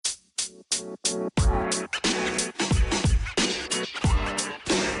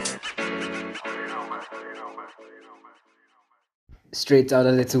Straight out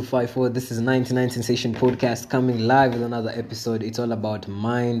of the 254, this is 99 Sensation Podcast coming live with another episode. It's all about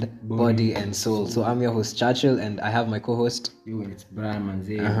mind, body and soul. So I'm your host Churchill and I have my co-host. It's Brian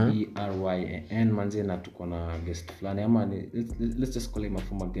Manze, B-R-Y-A-N Manze, na tuko na guest fulani. Ama let's just call him a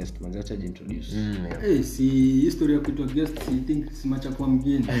former guest. Manze, acha introduce. Hey, si history ya kuitwa guest, I think si macha kwa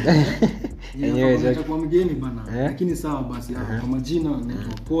mgeni. Macha kwa mgeni bana. Lakini sawa basi. Kwa majina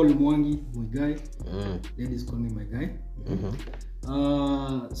naitwa Paul Mwangi, my guy. Ladies call me my guy.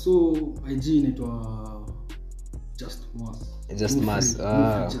 So IG inaitwa Just Mas. Just Mas.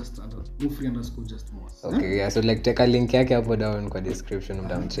 Okay, yeah, so like take a link yake hapo down kwa description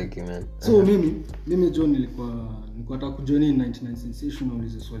mtamcheki man. So mimi John nilikuwa nataka kujoin 99 Sensation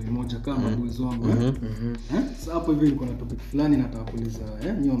ulize swali moja kama boys wangu. Sasa hapo hivi niko na topic fulani nataka kuuliza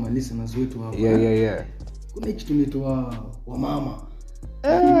nyinyi wa listeners wetu hapo. Yeah. Kuna kitu tunaitwa wamama.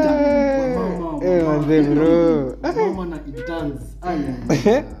 Mama na interns.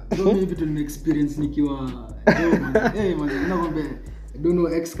 Ndio mimi vitu nime experience nikiwa nakwambia don't know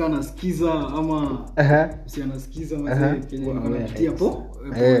ex kana skiza ama si anasikiza mzee Kenya anapitia hapo.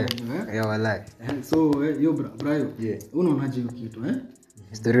 Yeah wallahi. So yo bro unaonaje hiyo kitu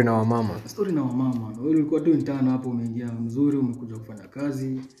Story na wamama. Wewe ulikuwa tu intern hapo umeingia mzuri umekuja kufanya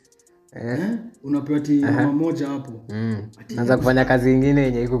kazi. Unapewa mama moja hapo. Anza kufanya kazi nyingine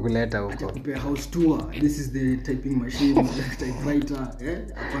yenye iko kuleta huko. Akupea house tour. This is the typing machine, typewriter,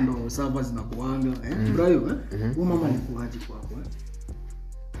 hapo ndo servers na kuanga, Brayo, huyo mama alikuaje kwako,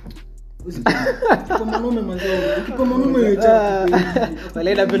 Kwa mwanaume mazao, kwa mwanaume yecha.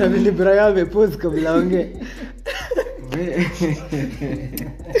 Wale napenda vile Brayo amepose kabla onge.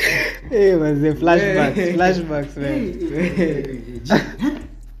 Manze flashbacks man.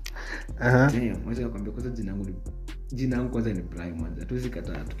 Mwezi nakwambia kwanza jina langu kwanza ni Brian Manze. Tuwezi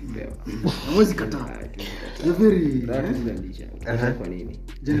kataa tukipewa. Mwezi kataa. You're very kwa nini?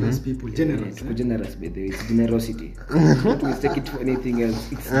 Generous people, generous by the way, it's generosity. Don't mistake it for anything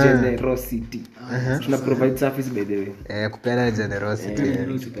else. It's generosity. Tuna provide service by the way. Kupeana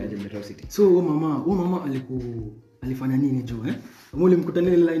generosity. So huyo mama alifanya nini jo Mule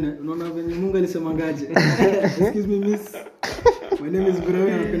mkutania ile line unaona venye Mungu alisema ngaje. Excuse me miss. My name is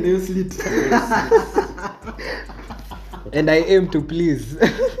Brian, napenda hiyo slit. And I aim to please.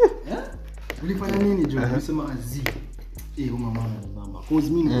 Ulifanya nini jo? Unasema azi. Mama. Cause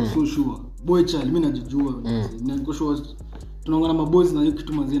mimi niko so sure. Boy child mimi najijua. Niko sure tunaongana maboys na hiyo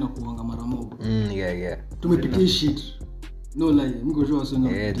kitu manzi na kuanga mara moja. Yeah. Tumepitia shit. No lie, niko sure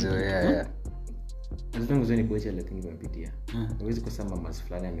sana. Yeah. Azangu zoni bocha lakini nimepitia. Huwezi kusema mas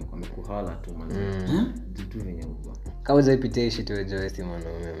fulani amekuhala tu manzi. Vitu venye huko. Kama zaipitia shit wewe Joyce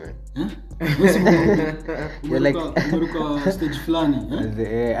mwanaume man. You're like umeruka stage fulani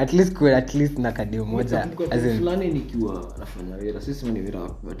at least na kadi moja as in fulani nikiwa nafanya wera sisi ni wera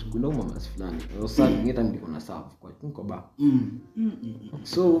but kuna mas fulani. Sasa ngeta ndiko na serve kwa niko ba.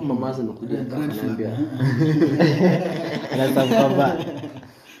 So mama zangu kuja akaniambia. Ana serve ba.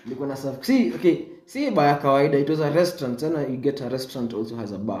 Niko na serve. Si bar ya kawaida, it was a restaurant. Tena you get a restaurant also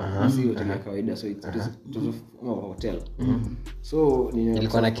has a bar. Si hotel ya kawaida, so it was a hotel. So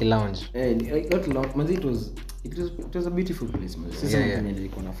ilikuwa na lounge. Not lounge, but it was a beautiful place. Sasa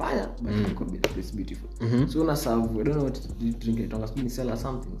nilikuwa nafanya, but it was beautiful. So na serve, I don't know what you drink it. Tonga sell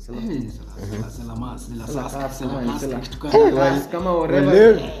something. Kama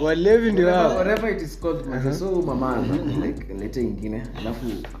whatever ndio whatever it is called. So mama like lete ingine, alafu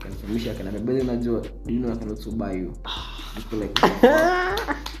akanifahamisha akaniambia unajua I cannot so buy you. Like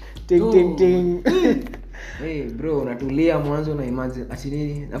ting. Hey bro, unatulia mwanzo na imagine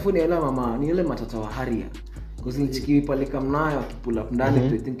nini? Alafu nielewa mama, ni yule matata wa Haria. Because nilichikiwi pale kamnayo akipula ndani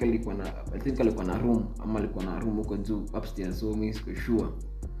I think alikuwa na room ama alikuwa na room huko juu upstairs, so mimi siko sure.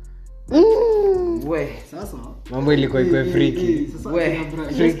 Sasa mambo ilikuwa iko freaky. Sasa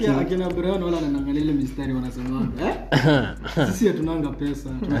akina Brian wala anaangalia ile mistari wanasema sisi hatunanga pesa,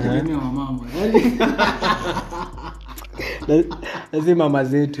 tunategemea mama. Lazima mama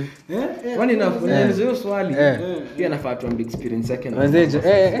zetu. Kwani nafanya hizo swali pia nafaa tuambie experience yake na wazejo.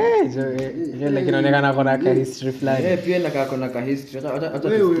 Like inaonekana kuna ka history fulani. Pia nakaa kuna ka history. Hata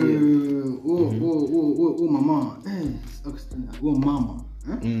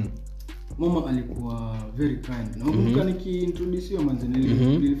mama alikuwa very kind. Nakumbuka nikiintroduce manzi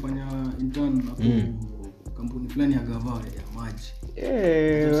nilifanya intern hapo kampuni fulani ya gava ya maji.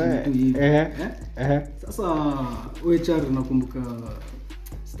 Sasa HR nakumbuka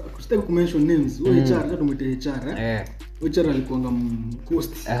sitaki ku mention names. HR tumwite HR Ochara alikuwa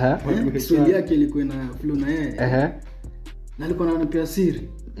coast. Story yake ilikuwa na flow na yeye. Na alikuwa ananipea siri.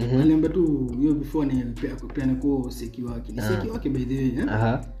 Aliambia tu hiyo before ni pia niko seki wake. Ni seki wake by the way,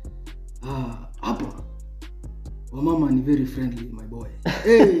 hapa. Mama ni very friendly my boy.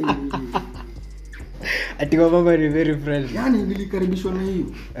 Hey. Ati mama ni very friendly. Yaani nilikaribishwa na hiyo.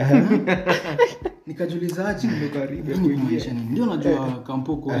 Nikajiulizaje karibu kuingia. Ndio najua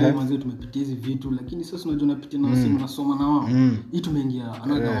kampoko leo mazee tumepitia hizi vitu lakini sasa unajua napitia na simu nasoma na wao. Hii tumeingia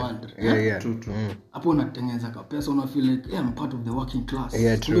another world. True. Hapo unatengeneza ka pesa una feel like I'm part of the working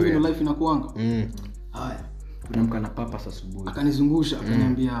class. True. Ndio life inakuanga. Haya. Kuna papa sasa asubuhi. Akanizungusha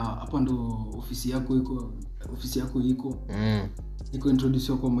akaniambia hapa ndo ofisi yako iko. Niko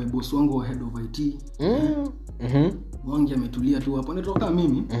introduce kwa my boss wangu wa head of IT. Mwangi ametulia tu hapo nitoka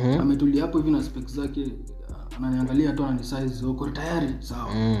mimi ametulia hapo hivi na specs zake ananiangalia tu ananisize uko tayari sawa.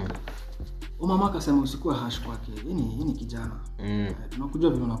 Mama akasema usikuwe hash kwake. Hii ni kijana. Tunakuja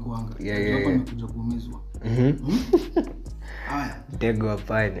vile unakuanga. Hapa nimekuja kuumizwa. Haya. Tego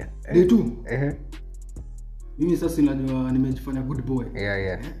hapana. Day 2. Mimi sasa najua nimejifanya good boy.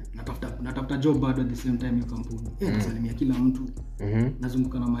 Natafuta job bado at the same time hiyo kampuni. Nasalimia kila mtu.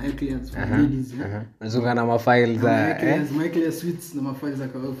 Nazunguka na my clients, ladies. Nazunguka na mafiles za my clients suites na mafiles za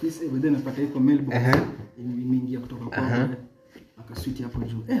kwa office. But then napata iko mailbox. Imeingia kutoka kwa akasuite hapo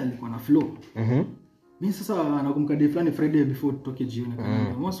juu. Alikuwa na flow. Mimi sasa nakumbuka day fulani Friday before tutoke jioni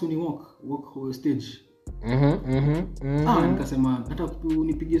kama once when you walk stage. Nikasema nataka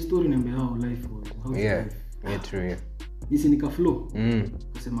nipigie story niambie how life was. True. Hisi nika flow.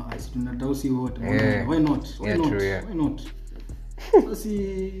 Kasema asi tunatausi wote. Why not?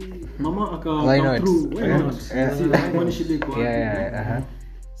 Basi mama aka through. Why not? Wani shida kwa.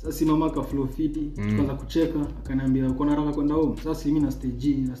 Sasa mama aka flow fiti, tukaanza kucheka, akaniambia uko na haraka kwenda home. Sasa mimi na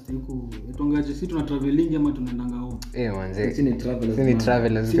stage huko. Etongaje sisi tuna traveling ama tunaendanga home. Manze. Sisi ni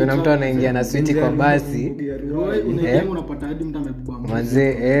travelers. Ukiona mtu anaingia na suite kwa basi, unapata hadi mtu amebeba.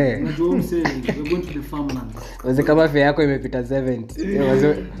 Manze, unajua mse we're going to the farmland. Manze kama fare yako imepita 70.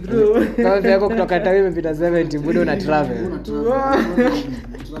 Manze. Kama fare yako kutoka Tawi imepita 70, bado una travel.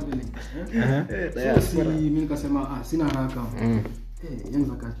 Traveling. Sasa mimi nikasema sina haraka.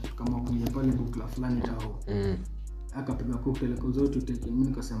 Yanza kama kuja pale bukla fulani tao. Akapiga cocktail kwa zote take. Mimi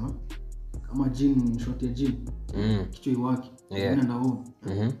nikasema kama gin shot ya gin. Kichwa iwaki. Nenda home.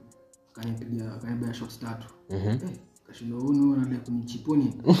 Kanipiga shots 3. Kashindo huyu anadai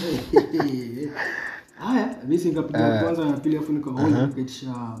kunichiponi. Haya, mimi nikapiga kwanza na pili afu nikaona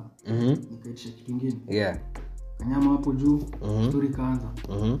nikaitisha kitu kingine. Kanyama hapo juu, story kaanza.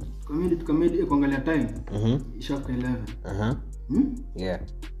 Tukamedi kuangalia time. Ishafika 11.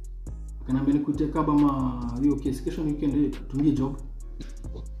 Kanambia nikutie kama hiyo case kesho weekend tuingie job.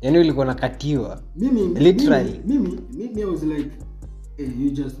 Yaani ulikuwa nakatiwa. Mimi literally. Mimi I was like you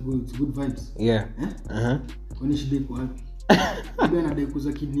just go, it's good vibes. Kwani shida iko wapi? Ndio na dai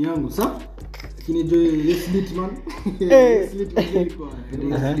kuza kidney yangu sasa. Lakini let's meet man. Let's meet kwa.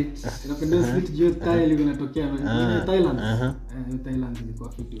 Napenda split jo style inatokea Thailand. Thailand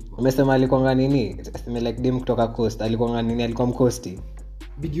ilikuwa fiti huko. Umesema alikuwa nini? Sema like dim kutoka coast. Alikuwa nini? Alikuwa mcoasti.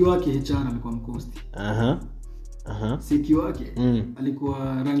 Bigi wake HR alikuwa mcoasti. Siki wake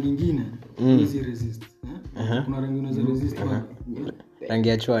alikuwa rangi nyingine. Hizi resist. Kuna rangi unaweza resist rangi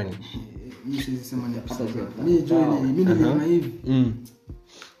ya chwani. Mimi sisema ni pesa. Mimi niliona hivi.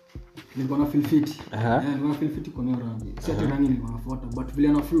 Nilikuwa na feel fit. Nilikuwa na feel fit kwa hiyo rangi. Si ati rangi nilikuwa nafuata but vile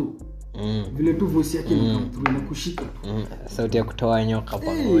ana flow. Vile tu voice yake inakuwa kushika. Sauti ya kutoa nyoka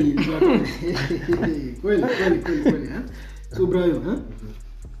pangoni. Kweli. So Brian,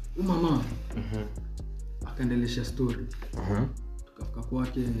 mama akaendelesha story. Tukafika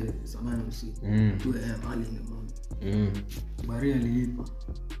kwake sana usiku. Tu mali ni mama. Bari aliipa.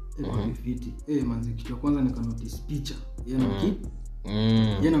 Kwa fiti. Manzi kitu kwanza nika notice picha.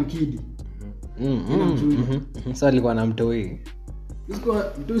 Yeye na mkidi. Sasa alikuwa na mtoi.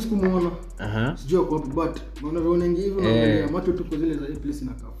 Sikumuona. Sijua kwa but unaona hivyo naangalia macho tuko zile za place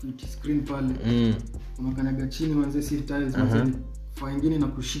na kafiti screen pale. Unakanyaga chini manze si tiles manze fa nyingine na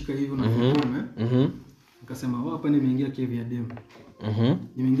kushika hivyo na kuona. Nikasema hapa nimeingia cave ya dem.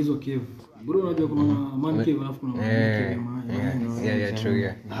 Nimeingizwa cave. Bro unajua kuna man cave alafu kuna man cave ya maji.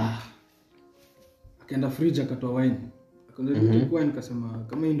 True. Akaenda fridge akatoa wine. Akaanza kwa nikasema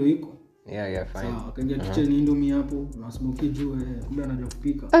kama hii ndio iko. Fine. Sawa, akaingia kitchen Indomie hapo, na smoke juu, kumbe anajua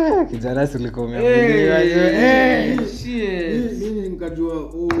kupika. Kijana uliko umeambiwa. Mimi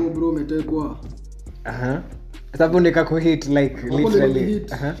nikajua bro umetekwa. sababu nikakuhit like literally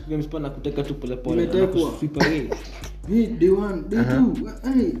Tumespana kuteka tu pole pole na Nimetekwa. sweep away. Hii day 1 day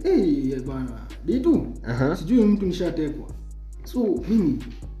 2 bana day 2 sijui mtu nishatekwa. So mimi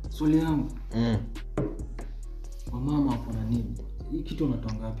swali yangu mama hapo na nini hii kitu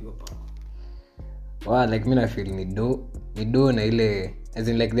unatoanga wapi hapa? like mimi na feel ni do na ile as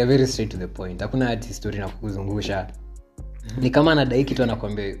in like they're very straight to the point. Hakuna hati story na kukuzungusha. Ni kama anadai kitu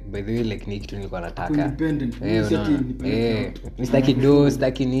anakuambia by the way like ni kitu nilikuwa nataka. Independent. Sitaki do,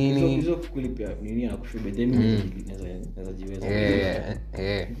 sitaki nini. Hizo kulipia nini anakushuhudia then naweza jiweza.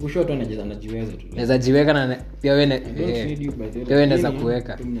 Kushoto tu anajiweza tu. Naweza jiweka na pia wewe pia wewe unaweza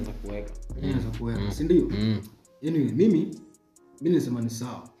kuweka. Unaweza kuweka. Si ndio? Anyway mimi nilisema ni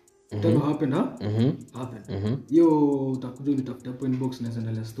sawa. Tendo happen happen. Yo utakuja unitafuta hapo inbox na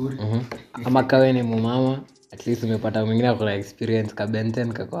endelea story. Kama kawe ni mumama at least umepata mwingine akona experience ka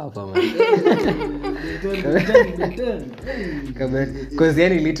Benten kako hapa man. Because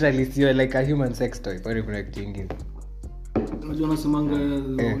yani literally sio like a human sex toy kwa kuna kitu kingine. Unajua nasemanga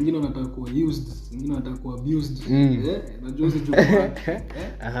wengine wanataka kuwa used, wengine wanataka kuwa abused. Unajua hizo joke.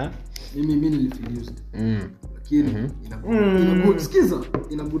 Mimi nilifeel used. Lakini ina good skiza,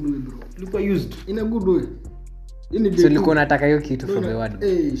 ina good way bro. Tulikuwa used. Ina good way. So nilikuwa nataka hiyo kitu from the word.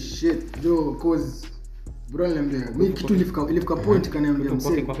 Shit jo cause bro niambia mimi kitu ilifika point kaniambia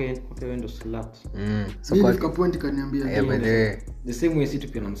msee kwa wendo slut. So ilifika point kaniambia the same way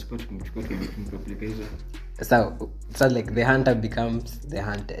situ pia namsupport kumchukua kumapeleka hizo. So like the hunter becomes the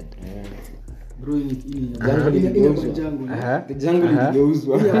hunted. Bro ini jungle. The jungle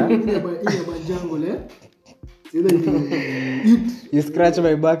imeuzwa. Ini jungle you scratch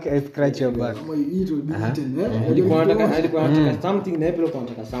my back, I scratch your back. Alikuwa anataka something na hapo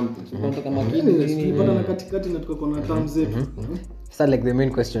anataka something. So anataka makini nini na katikati na tuko na terms zetu. So like the main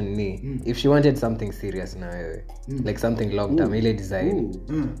question ni if she wanted something serious na wewe like something long term ile design.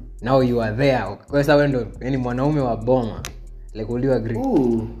 Now you are there. Kwa sababu ndo yani mwanaume wa boma like will you agree?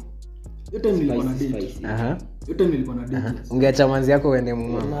 Yote nilikuwa na date. Yote nilikuwa na date. Ungeacha manzi yako uende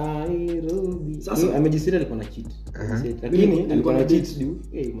mama. Nairobi. Sasa amejisira alikuwa na cheat. Lakini alikuwa na cheat du.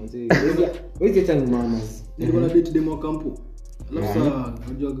 Manzi. Wewe acha mama. Nilikuwa na date demo kampo. Alafu sasa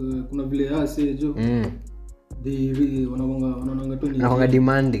unajua kuna vile ase jo. They wanaonga tu ni. Wanaonga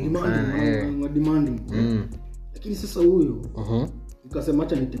demanding. Demanding. Lakini sasa huyo nikasema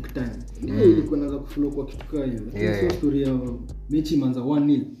acha ni take time. Ilikuwa inaanza kuflow kwa kitu kama hiyo. Lakini story ya mechi manza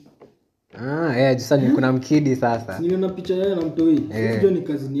 1-0. Sasa kuna mkidi sasa. Niliona picha yake na mtoi. Sijui ni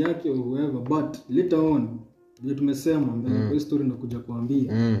kazini yake au whoever but later on ndio tumesema mbele kwa story ndo kuja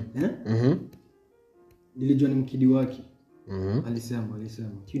kuambia. Nilijua ni mkidi wake. Alisema.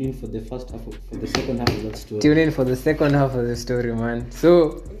 Tune in for the first half for the second half of that story. Tune in for the second half of the story man.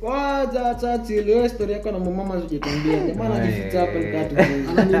 So wacha ile story yako na mama zijitambia. Jamaa anajificha hapa nikatu.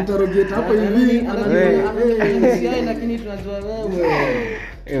 Ananiinterrogate hapo hivi. Lakini tunajua wewe.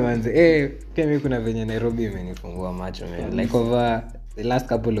 Manze pia mimi kuna venye Nairobi imenifungua macho man. Like over the last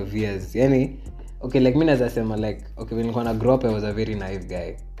couple of years. Yani okay like mimi naweza sema like okay when nilikuwa na grow up I was a very naive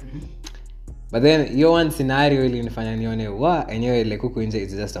guy. But then your one scenario ilinifanya nione enyewe like huko nje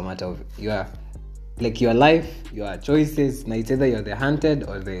it's just a matter of your life, your choices, na it's either you're the hunted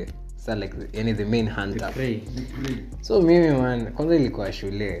or the main hunter. The prey. So mimi man kwanza ilikuwa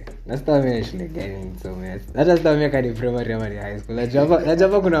shule. Na sasa mimi shule gani nisomea? Hata sasa mimi kadi primary ama high school.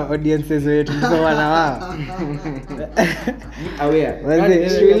 Najua kuna audiences wetu kusoma na wao. Aware.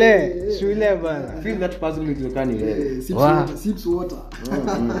 Shule bana. Feel that puzzle with your kani wewe. Sips water.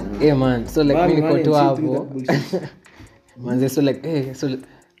 Man, so like mimi niko tu hapo. Manze so like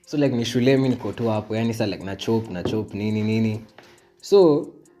so like ni shule mimi niko tu hapo. Yani sasa like na chop nini. So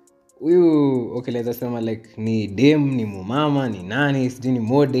huyu okay let's sema like ni dem ni mumama ni nani sijui ni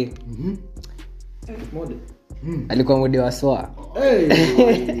mode. Mode. Alikuwa mode wa soa.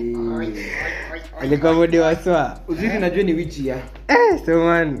 Alikuwa mode wa soa. Uzuri najua ni witch ya. So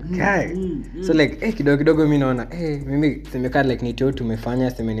man guy. So like kidogo mimi naona mimi semekaa like ni tu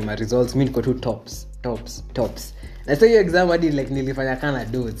tumefanya semeni ma results mimi niko tu tops. Na so hiyo exam hadi like nilifanya kana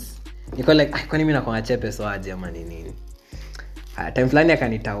dots. Niko like kwani mimi nakuwa chepe so aje ama nini. Time fulani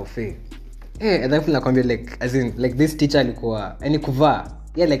akanitaofe. Alafu nakwambia like as in like this teacher alikuwa yani kuvaa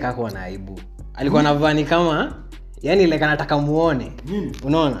yeye like hakuwa na aibu. Alikuwa anavaa ni kama yani like anataka muone.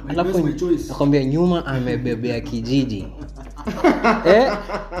 Unaona? Alafu nakwambia nyuma amebebea kijiji.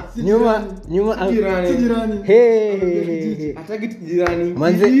 Nyuma jirani. Ataki jirani.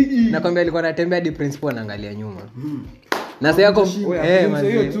 Manze nakwambia alikuwa anatembea hadi principal anaangalia nyuma. Na sasa yako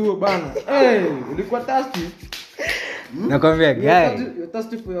manze hiyo tu bana. Ulikuwa thirsty. nakwambia guy You're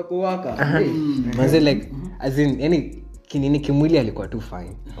thirsty for your coworker. manze like as in yani kinini kimwili alikuwa tu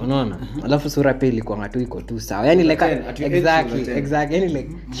fine unaona alafu sura pia ilikuwa tu iko tu sawa yani like exactly yani like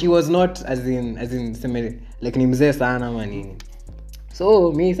she was not as in sema like ni mzee sana ama nini.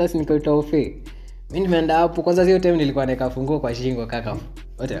 So mi sasa nikaita ofe mimi nimeenda hapo kwanza hiyo time nilikuwa naeka funguo kwa shingo kaka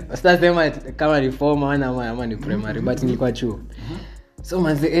wote sasa sema kama ni form ama ni primary but nilikuwa chuo. So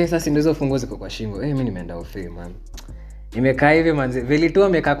manze sasa ndio hizo funguo ziko kwa shingo mimi nimeenda ofe man nimekaa hivi manze vile tu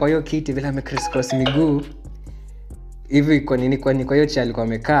amekaa kwa hiyo kiti vile criss miguu hivi kwa nini kwa hiyo chair alikuwa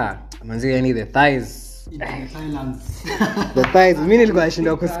amekaa manze yani the thighs mimi nilikuwa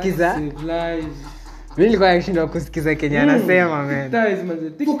nashindwa kusikiza Kenya anasema man Thighs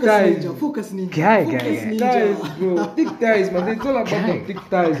man, thick Focus ninja. thighs bro, thick thighs man, it's all about thick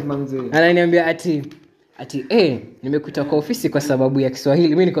thighs man. ananiambia ati nimekuita kwa ofisi kwa sababu ya Kiswahili.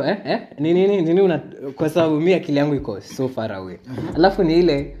 Mimi niko nini kwa sababu mimi akili yangu iko so far away. Alafu ni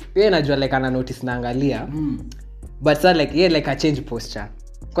ile pia najua like ana notice naangalia. But so like like a change posture.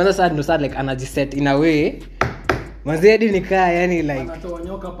 Kwanza sasa ndo like anajiset in a way. Mazedi nikaa yani like anatoa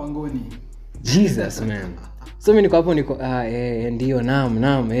nyoka pangoni. Jesus man. So mimi niko hapo ndio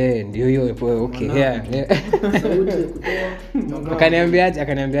naam ndio hiyo okay yeah. Sauti kutoa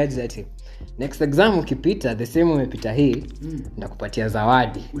Akaniambiaje ati next exam ukipita the same umepita hii ndakupatia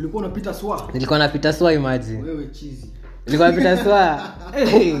zawadi. Ulikuwa unapita swa? Nilikuwa napita swa imagine. Wewe cheesy. Nilikuwa napita swa.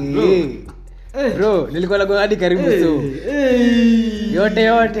 Bro, nilikuwa nagonga hadi karibu so.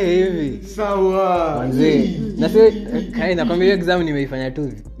 Yote hivi. Sawa. Manze. Na sio kai na kwambia exam nimeifanya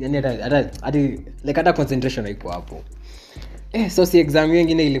tu. Yaani hata concentration haiko hapo. So si exam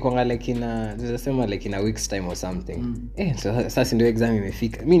nyingine ilikuwa like in a week's time or something. So sasa ndio exam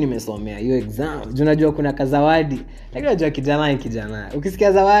imefika. Mimi nimesomea hiyo exam. Unajua kuna kazawadi. Lakini unajua kijana.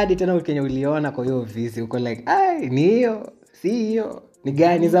 Ukisikia zawadi tena ukenya uliona kwa hiyo ofisi uko like, ni hiyo, si hiyo. Ni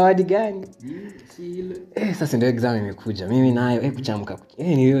gani zawadi gani? Si ile. Sasa ndio exam imekuja. Mimi nayo kuchamka.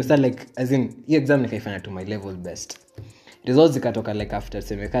 Ni hiyo sasa like as in hiyo exam nikaifanya to my level best. Results zikatoka like after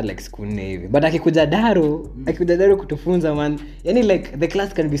semeka like siku 4 hivi. But akikuja Daro kutufunza man. Yani like the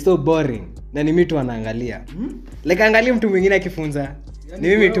class can be so boring. Na ni mimi tu anaangalia. Like angalia mtu mwingine akifunza. Ni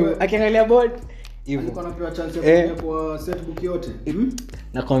mimi tu akiangalia board hivyo. Alikuwa anapewa chance ya kuja kwa setbook yote.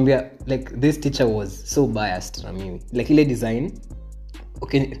 Nakwambia like this teacher was so biased na mimi. Like ile design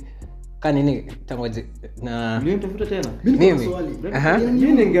okay kanini tangoje na Mimi nitafuta tena. mimi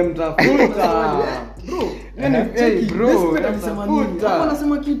Mimi ningemtafuta. Bro,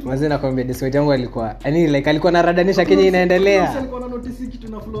 anasema kitu. Mazee nakwambia despite yangu alikuwa yani like alikuwa anaradanisha Kenya inaendelea. Alikuwa na notice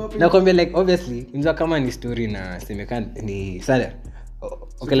kitu na flow up. Nakwambia like obviously unajua kama ni story na semekana ni sada.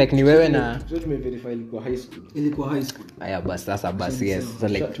 Okay like ni wewe na tumeverify ilikuwa high school. Ilikuwa high school. Aya basi yes. So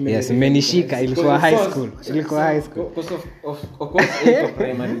like yes menishika ilikuwa high school. Because of course it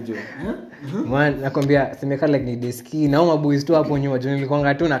primary job. Man nakwambia semekana like ni deski na uma boys tu hapo nyuma. Juu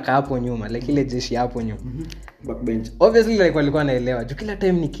nilikuwa tu nakaa hapo nyuma like ile jeshi hapo nyuma. Backbench. Obviously like walikuwa naelewa. Juu kila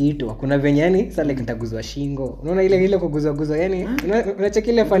time nikiitwa kuna venye yani sasa like nitaguzwa shingo. Unaona ile kuguzwa yani unacheki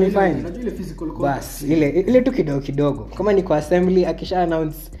ile funny. Unajua ile physical contact. Bas ile tu kidogo. Kama ni kwa assembly akisha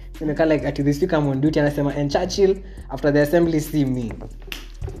announce semekana like at this week I'm on duty anasema and Churchill after the assembly see me.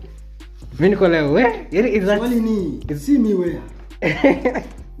 Mimi niko leo yani is that Swali ni see me where?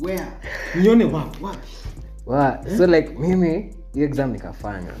 Where? Nione wapi? So like mimi hiyo exam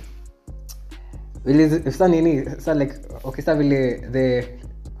nikafanya. Sasa nini? Sasa like okay sasa vile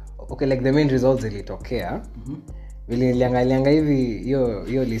the main results ilitokea. Vile niliangalia hivi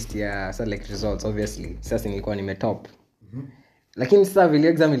hiyo list ya sasa like results obviously. Sasa nilikuwa nimetop. Lakini sasa vile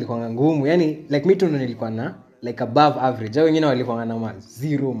exam ilikuwa ngumu. Yani like mimi tu nilikuwa na like above average. Hao wengine walikuwa na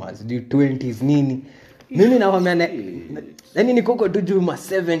 0 mas 20s nini. Mimi nakwambia yani niko tu juu ma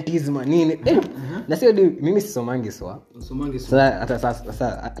 70s manini. Na sio mimi sisomangi swa.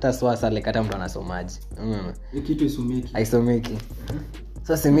 Hata swa like hata mtu anasomaji. Hiyo kitu isomeki.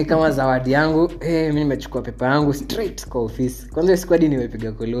 Sasa mimi kama zawadi yangu mimi nimechukua pepa yangu straight kwa ofisi. Kwanza siku hadi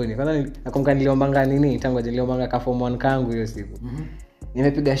nimepiga koloni. Kwanza nakumbuka niliombanga nini? Tangu niliombanga ka form 1 kangu hiyo siku.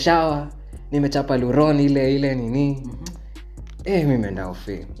 Nimepiga shower, nimechapa luron ile nini. Mimi nimeenda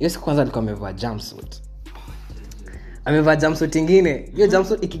ofisi. Hiyo siku kwanza alikuwa amevaa jumpsuit. Amevaa jumpsuit nyingine. Hiyo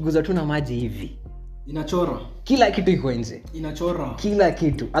jumpsuit ikiguza tu na maji hivi. Inachora. Kila kitu iko nje. Inachora. Kila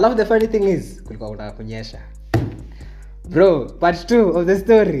kitu. Alafu the funny thing is kulikuwa unataka kunyesha. Bro, part 2 of the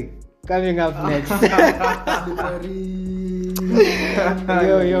story coming up next.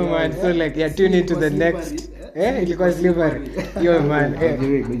 Yo man, so like tune into the next. Ilikuwa slippery. Yo man. By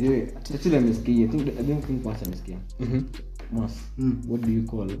the way. Actually I don't think what's amesikia. Mas. What do you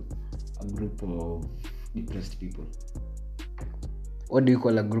call a group of depressed people? what do you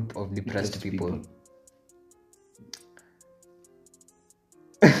call a group of depressed people?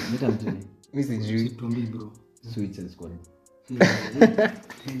 Mi sijui. Tuambie bro. Suicide Squad.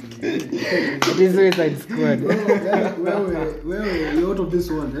 It is Suicide Squad. Wewe you're out of this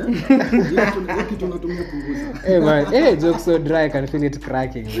world, eh? Hiyo kitu unatumia punguza. Hey man, joke so dry I can feel it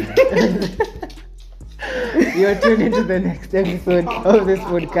cracking, man. You're tuned into the next episode of this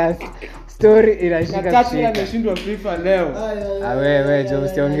podcast. Story inashika Churchill ameshindwa FIFA leo. Wewe jo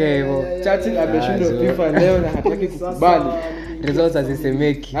usiongee hivyo. Churchill ameshindwa FIFA leo na hataki kukubali. Results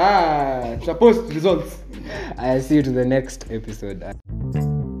hazisemeki. Tuta post results. I see you to the next episode.